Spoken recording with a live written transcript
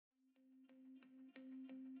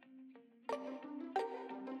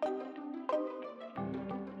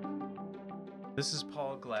This is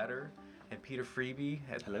Paul Glatter and Peter Freeby,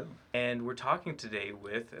 Hello. and we're talking today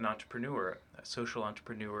with an entrepreneur, a social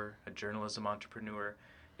entrepreneur, a journalism entrepreneur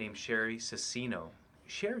named Sherry Cicino.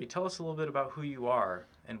 Sherry, tell us a little bit about who you are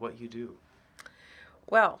and what you do.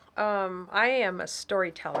 I am a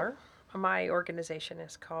storyteller. My organization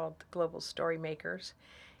is called Global Storymakers.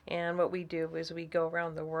 And what we do is we go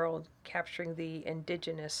around the world capturing the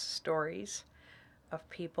indigenous stories of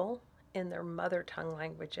people in their mother tongue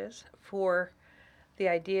languages. The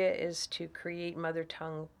idea is to create mother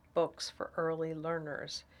tongue books for early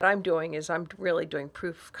learners. What I'm doing is I'm really doing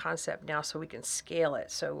proof of concept now so we can scale it.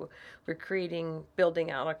 So we're building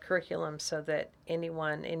out a curriculum so that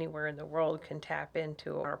anyone anywhere in the world can tap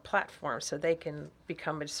into our platform so they can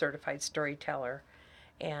become a certified storyteller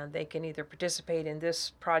and they can either participate in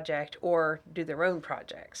this project or do their own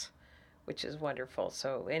projects, which is wonderful.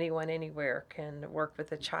 So anyone anywhere can work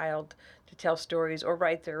with a child to tell stories or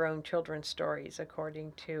write their own children's stories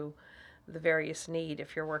according to the various need.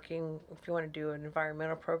 If you want to do an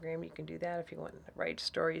environmental program, you can do that. If you want to write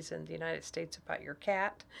stories in the United States about your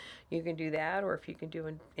cat, you can do that. Or if you can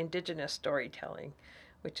do indigenous storytelling,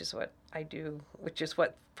 which is what I do, which is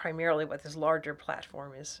what primarily what this larger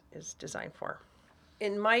platform is designed for.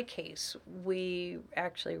 In my case, we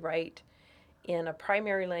actually write in a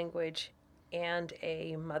primary language and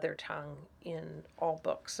a mother tongue in all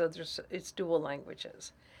books. So it's dual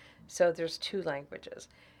languages. So there's two languages.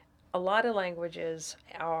 A lot of languages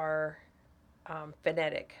are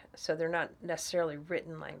phonetic, so they're not necessarily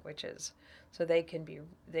written languages. So they can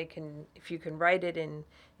if you can write it in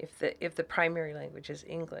if the primary language is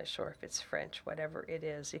English or if it's French, whatever it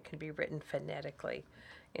is, it can be written phonetically.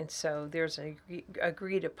 And so there's an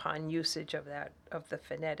agreed upon usage of the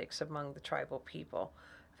phonetics among the tribal people,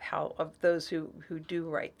 of those who do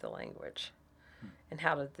write the language, and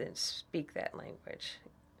how to then speak that language.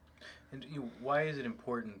 And why is it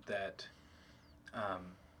important that um,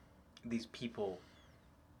 these people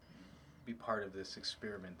be part of this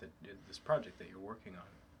experiment, this project that you're working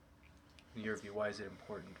on? In your view, why is it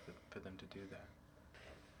important for them to do that?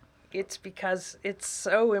 It's because it's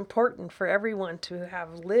so important for everyone to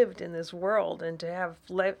have lived in this world and to have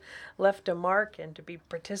left a mark and to be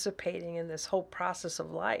participating in this whole process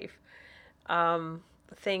of life. The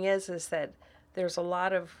thing is that there's a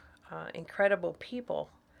lot of incredible people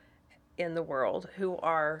in the world who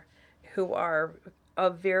are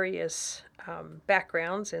of various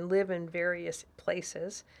backgrounds and live in various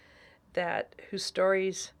places that whose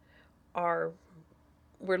stories are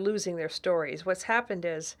we're losing their stories. What's happened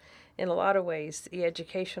is, in a lot of ways, the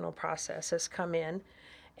educational process has come in,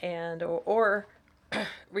 and or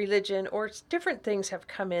religion or different things have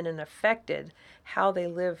come in and affected how they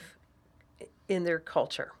live in their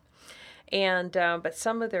culture. And but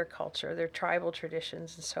some of their culture, their tribal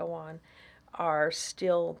traditions and so on, are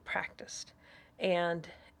still practiced, and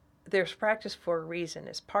there's practice for a reason.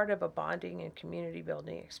 It's part of a bonding and community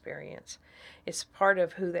building experience. It's part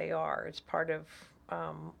of who they are. It's part of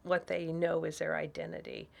what they know is their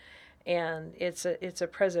identity, and it's a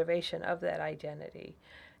preservation of that identity.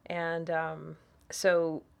 And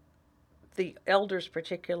so the elders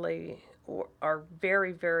particularly are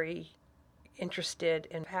very interested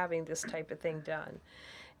in having this type of thing done.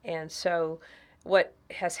 And so what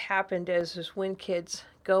has happened is when kids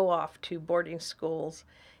go off to boarding schools,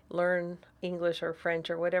 learn English or French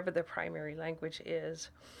or whatever the primary language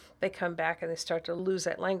is, they come back and they start to lose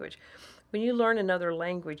that language. When you learn another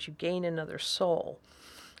language, you gain another soul.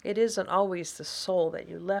 It isn't always the soul that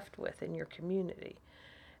you left with in your community.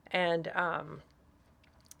 And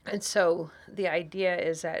and so the idea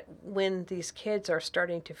is that when these kids are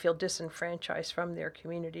starting to feel disenfranchised from their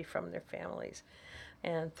community, from their families,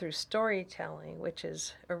 and through storytelling, which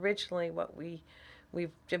is originally what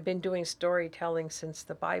we've been doing storytelling since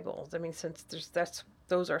the Bible. I mean, since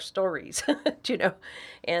those are stories, you know,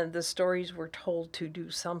 and the stories were told to do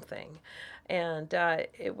something, and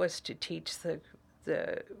it was to teach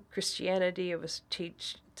the Christianity. It was to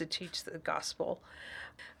teach the gospel.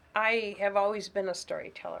 I have always been a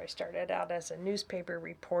storyteller. I started out as a newspaper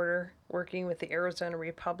reporter working with the Arizona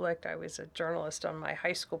Republic. I was a journalist on my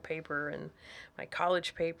high school paper and my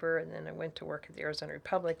college paper, and then I went to work at the Arizona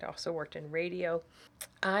Republic. I also worked in radio.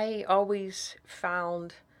 I always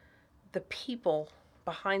found the people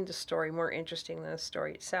behind the story more interesting than the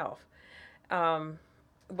story itself.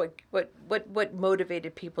 What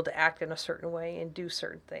motivated people to act in a certain way and do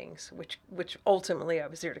certain things, which ultimately I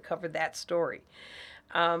was there to cover that story.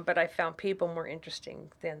 But I found people more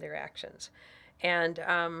interesting than their actions. And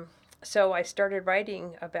so I started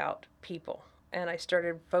writing about people and I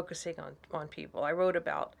started focusing on people. I wrote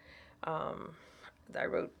about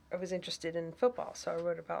I was interested in football, so I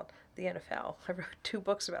wrote about the NFL. I wrote 2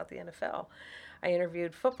 books about the NFL. I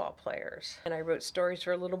interviewed football players, and I wrote stories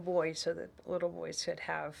for little boys so that little boys could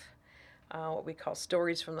have what we call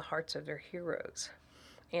stories from the hearts of their heroes.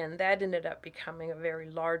 And that ended up becoming a very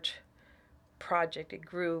large project. It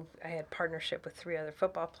grew. I had partnership with 3 other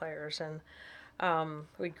football players, and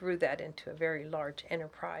we grew that into a very large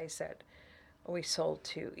enterprise that we sold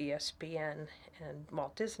to ESPN and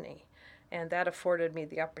Walt Disney. And that afforded me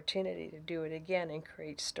the opportunity to do it again and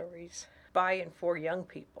create stories by and for young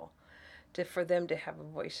people, for them to have a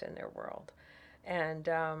voice in their world. And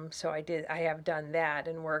so I have done that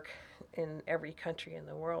and work in every country in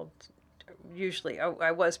the world. Usually,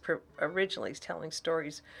 I was originally telling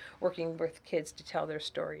stories, working with kids to tell their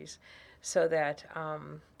stories so that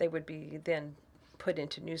they would be then put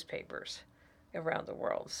into newspapers around the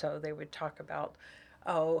world. So they would talk about,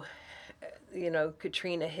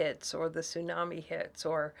 Katrina hits or the tsunami hits,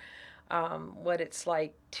 or what it's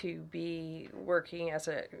like to be working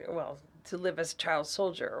to live as a child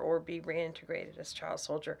soldier or be reintegrated as a child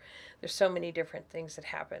soldier. There's so many different things that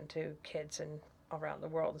happen to kids around the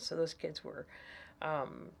world. And so those kids were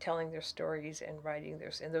telling their stories and writing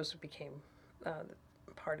theirs, and those became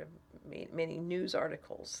part of many news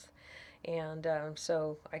articles. And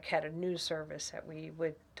so I had a news service that we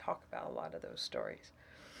would talk about a lot of those stories.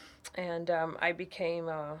 And I became,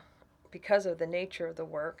 because of the nature of the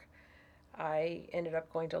work, I ended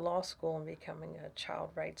up going to law school and becoming a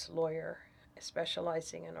child rights lawyer,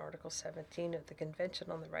 specializing in Article 17 of the Convention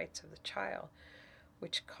on the Rights of the Child,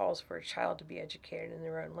 which calls for a child to be educated in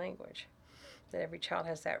their own language, that every child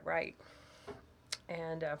has that right,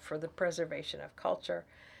 and for the preservation of culture,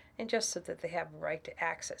 and just so that they have a right to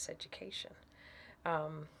access education.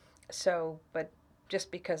 But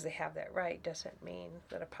just because they have that right doesn't mean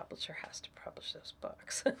that a publisher has to publish those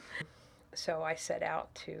books. So I set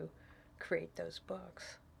out to create those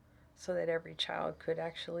books so that every child could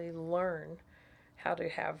actually learn how to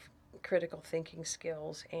have critical thinking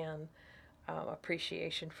skills and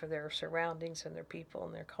appreciation for their surroundings and their people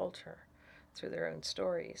and their culture through their own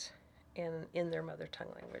stories and in their mother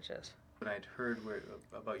tongue languages. When I'd heard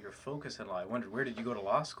about your focus in law, I wondered, where did you go to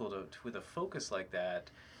law school with a focus like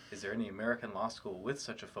that? Is there any American law school with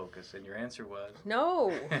such a focus? And your answer was?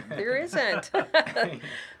 No, there isn't.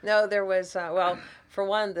 No, there was, for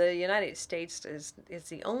one, the United States is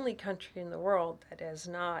the only country in the world that has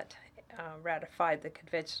not ratified the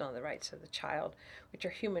Convention on the Rights of the Child, which are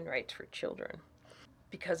human rights for children.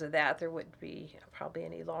 Because of that, there wouldn't be probably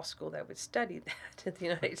any law school that would study that in the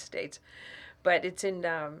United States. But it's in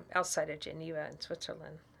outside of Geneva in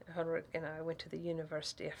Switzerland. And I went to the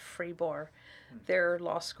University of Fribourg. Their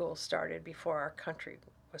law school started before our country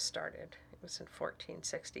was started. It was in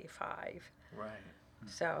 1465. Right.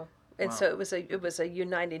 So it was a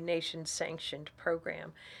United Nations sanctioned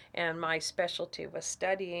program, and my specialty was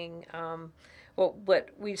studying. What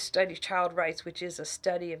we study child rights, which is a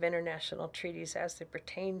study of international treaties as they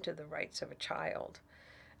pertain to the rights of a child.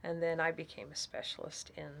 And then I became a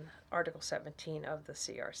specialist in Article 17 of the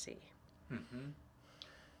CRC. Mm-hmm.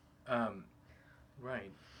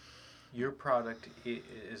 Right. Your product,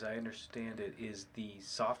 as I understand it, is the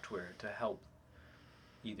software to help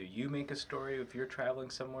either you make a story if you're traveling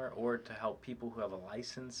somewhere, or to help people who have a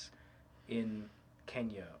license in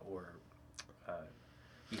Kenya or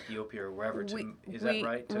Ethiopia or wherever. Is that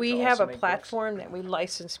right? We have a platform that we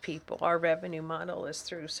license people. Our revenue model is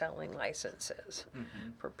through selling licenses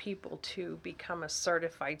for people to become a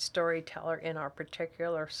certified storyteller in our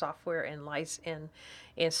particular software and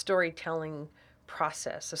storytelling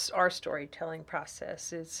process. Our storytelling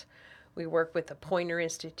process is, we work with the Poynter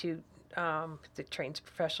Institute that trains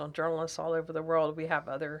professional journalists all over the world. We have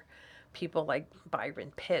other people like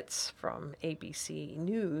Byron Pitts from ABC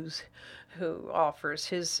News, who offers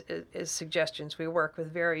his suggestions. We work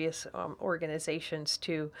with various organizations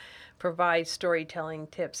to provide storytelling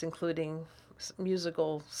tips, including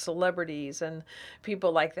musical celebrities and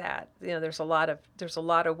people like that. There's a lot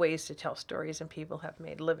of ways to tell stories, and people have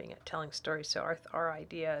made a living at telling stories. So our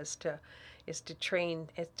idea is to train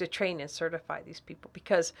and certify these people,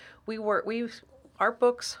 because our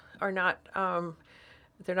books are not.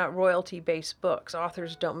 They're not royalty-based books.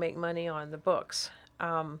 Authors don't make money on the books,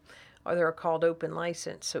 or they're called open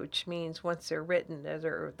license, which means once they're written,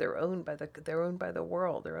 they're owned by the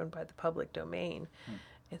world. They're owned by the public domain.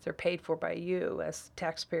 If they're paid for by you as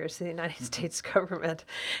taxpayers of the United States government,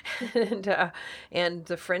 and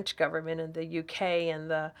the French government, and the UK, and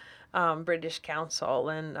the British Council,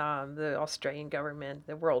 and the Australian government,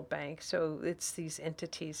 the World Bank. So it's these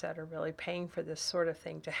entities that are really paying for this sort of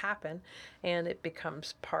thing to happen, and it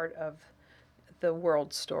becomes part of the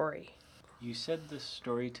world story. You said this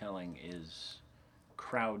storytelling is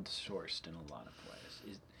crowdsourced in a lot of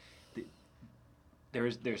ways.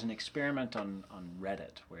 There's an experiment on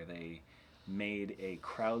Reddit where they made a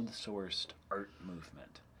crowdsourced art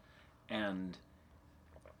movement, and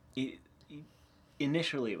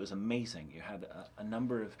initially it was amazing. You had a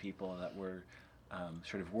number of people that were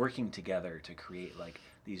sort of working together to create like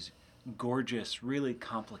these gorgeous, really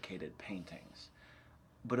complicated paintings,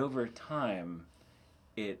 but over time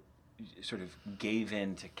it sort of gave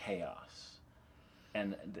in to chaos,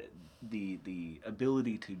 and the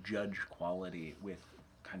ability to judge quality with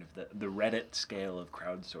kind of the Reddit scale of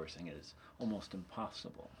crowdsourcing is almost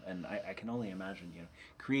impossible. And I can only imagine,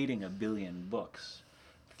 creating 1 billion books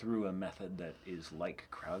through a method that is like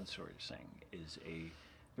crowdsourcing is a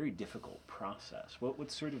very difficult process.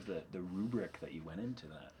 What's sort of the rubric that you went into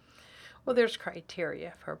that? Well, there's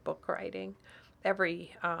criteria for book writing.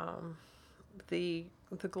 Every the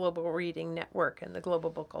Global Reading Network and the Global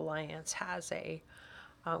Book Alliance has a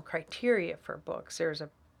criteria for books. There's a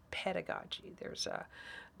pedagogy. There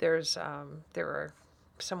are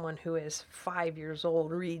someone who is 5 years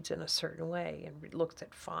old reads in a certain way and looks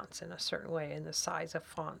at fonts in a certain way, and the size of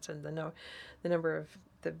fonts and the number of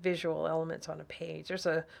the visual elements on a page. There's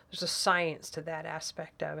a science to that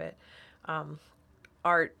aspect of it.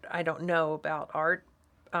 Art, I don't know about art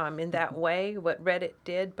in that way, what Reddit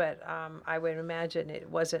did, but I would imagine it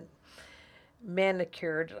wasn't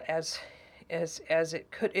manicured as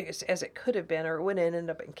it could have been, or it wouldn't end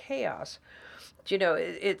up in chaos.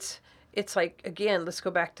 It's like, again, let's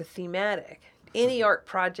go back to thematic. Any art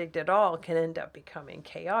project at all can end up becoming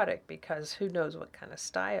chaotic because who knows what kind of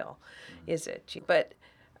style is it. But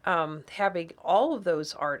having all of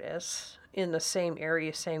those artists in the same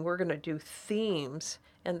area saying we're going to do themes,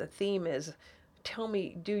 and the theme is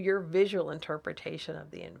do your visual interpretation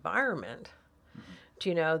of the environment.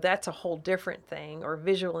 That's a whole different thing, or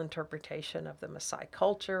visual interpretation of the Maasai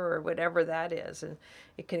culture or whatever that is. And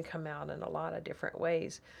it can come out in a lot of different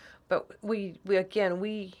ways. But we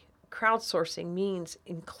crowdsourcing means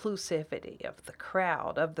inclusivity of the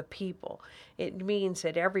crowd, of the people. It means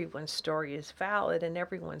that everyone's story is valid and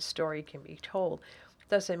everyone's story can be told.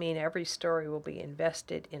 Doesn't mean every story will be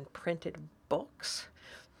invested in printed books.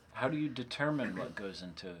 How do you determine what goes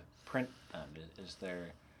into print then?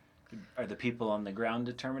 Are the people on the ground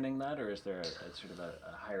determining that, or is there a sort of a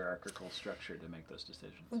hierarchical structure to make those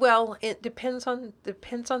decisions? Well, it depends on the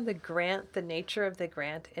grant, the nature of the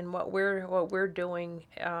grant, and what we're doing.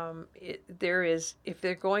 If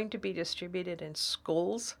they're going to be distributed in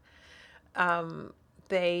schools,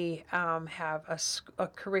 they have a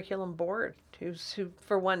curriculum board who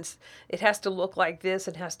for once it has to look like this,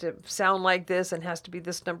 it has to sound like this, and has to be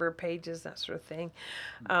this number of pages, that sort of thing.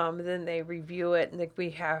 Then they review it, and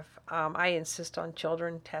we have I insist on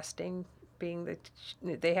children testing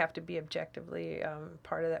they have to be objectively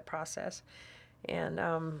part of that process, and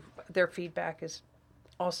their feedback is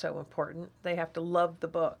also important. They have to love the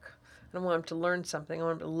book. I don't want them to learn something. I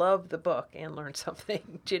want them to love the book and learn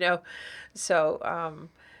something, So,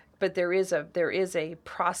 but there is a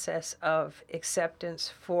process of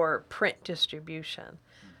acceptance for print distribution.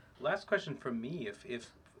 Last question from me: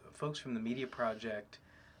 If folks from the Media Project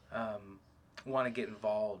want to get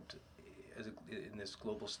involved in this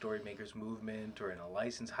global storymakers movement or in a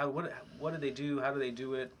license, what do they do? How do they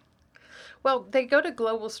do it? Well, they go to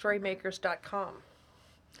globalstorymakers.com.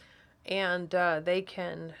 And they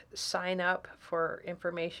can sign up for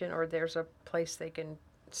information, or there's a place they can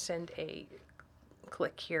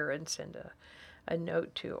click here and send a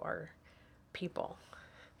note to our people,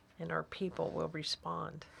 and our people will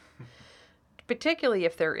respond. Particularly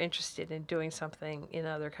if they're interested in doing something in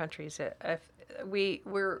other countries.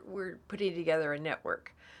 We're putting together a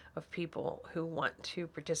network of people who want to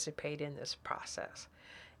participate in this process,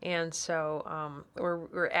 and so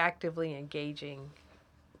we're actively engaging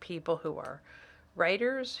people who are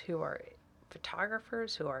writers, who are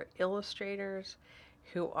photographers, who are illustrators,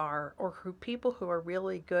 people who are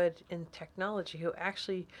really good in technology, who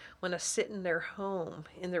actually want to sit in their home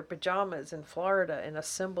in their pajamas in Florida and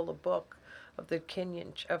assemble a book of the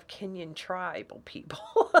Kenyan tribal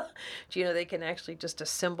people. They can actually just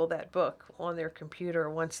assemble that book on their computer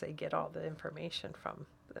once they get all the information from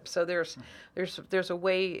them. So there's a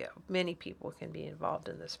way many people can be involved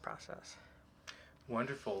in this process.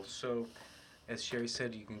 Wonderful. So, as Sherry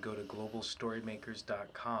said, you can go to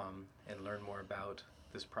globalstorymakers.com and learn more about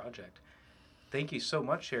this project. Thank you so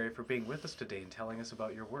much, Sherry, for being with us today and telling us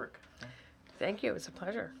about your work. Thank you. It's a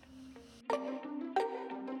pleasure.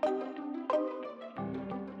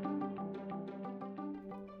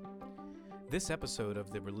 This episode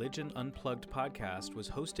of the Religion Unplugged podcast was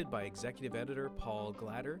hosted by executive editor Paul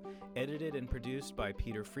Glatter, edited and produced by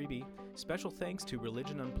Peter Freeby. Special thanks to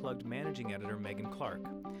Religion Unplugged managing editor Megan Clark.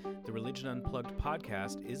 The Religion Unplugged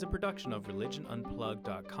podcast is a production of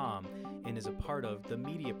religionunplugged.com and is a part of The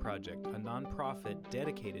Media Project, a nonprofit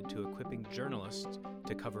dedicated to equipping journalists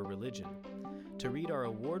to cover religion. To read our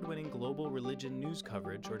award-winning global religion news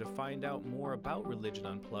coverage or to find out more about Religion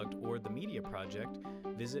Unplugged or The Media Project,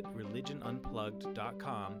 visit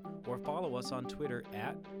religionunplugged.com or follow us on Twitter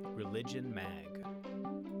at ReligionMag.